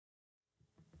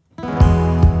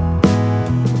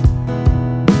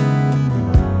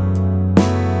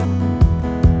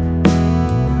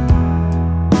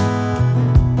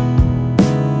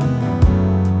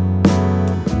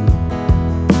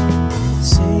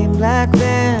black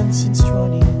band since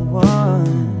 21.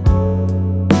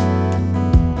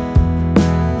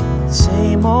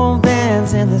 Same old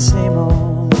bands and the same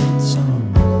old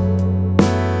songs,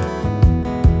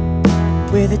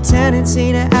 with a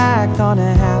tendency to act on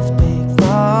a half-baked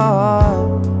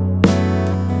thought.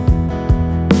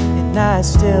 And I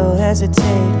still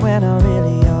hesitate when I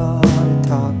really ought to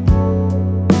talk.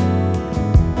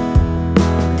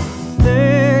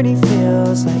 30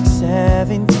 feels like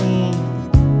 17,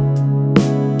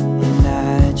 and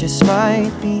I just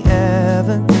might be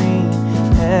evergreen,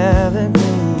 evergreen.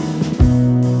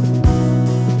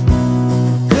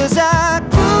 'Cause I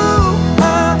grew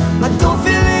up, I don't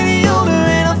feel any older,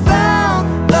 and I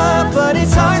found love, but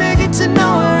it's hard to get to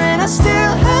know her, and I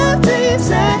still have dreams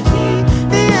that keep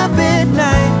me up at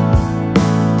night.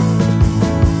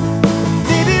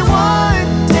 Maybe one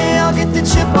day I'll get the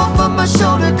chip off of my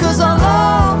shoulder, 'cause I'll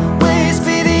always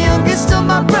be the youngest of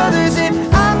my brothers, and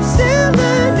I'm still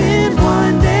learning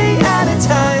one day at a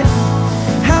time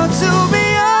how to be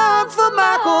young for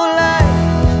my whole life.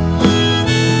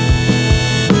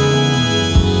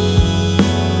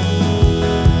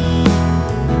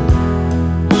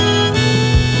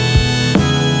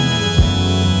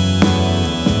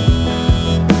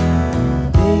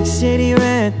 Big city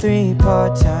rent, 3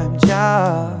 part-time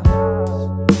jobs.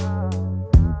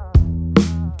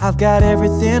 I've got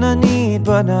everything I need,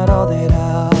 but not all that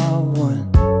I want.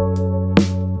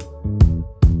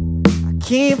 I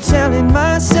keep telling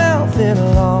myself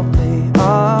it'll all pay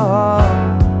off.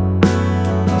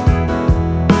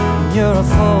 When you're a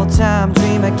full-time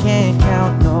dream, I can't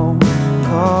count no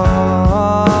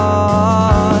cost.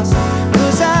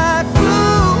 'Cause I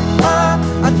grew up,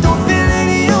 I don't feel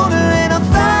any older, and I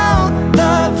found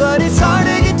love, but it's hard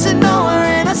to get to know her,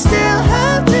 and I still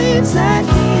have dreams that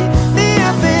keep me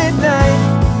up at night.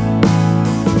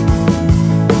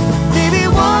 Maybe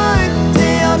one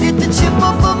day I'll get the chip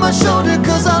off of my shoulder,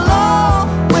 'cause I'll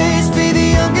always be the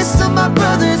youngest of my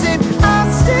brothers, and I'm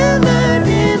still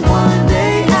learning one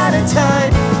day at a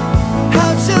time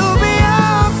how to be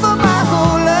young for my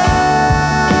whole life.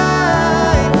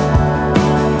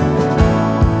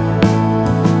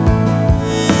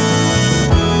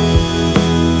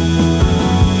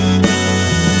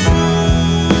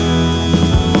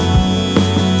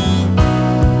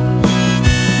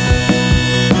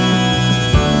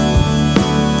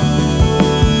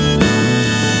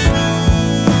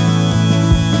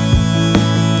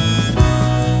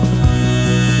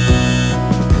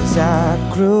 I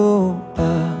grew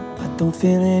up, I don't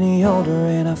feel any older,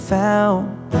 and I found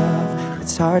love.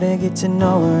 It's hard to get to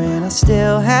know her, and I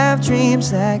still have dreams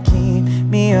that keep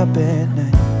me up at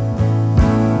night.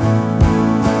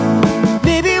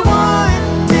 Maybe one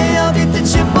day I'll get the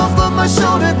chip off of my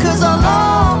shoulder, 'cause I'll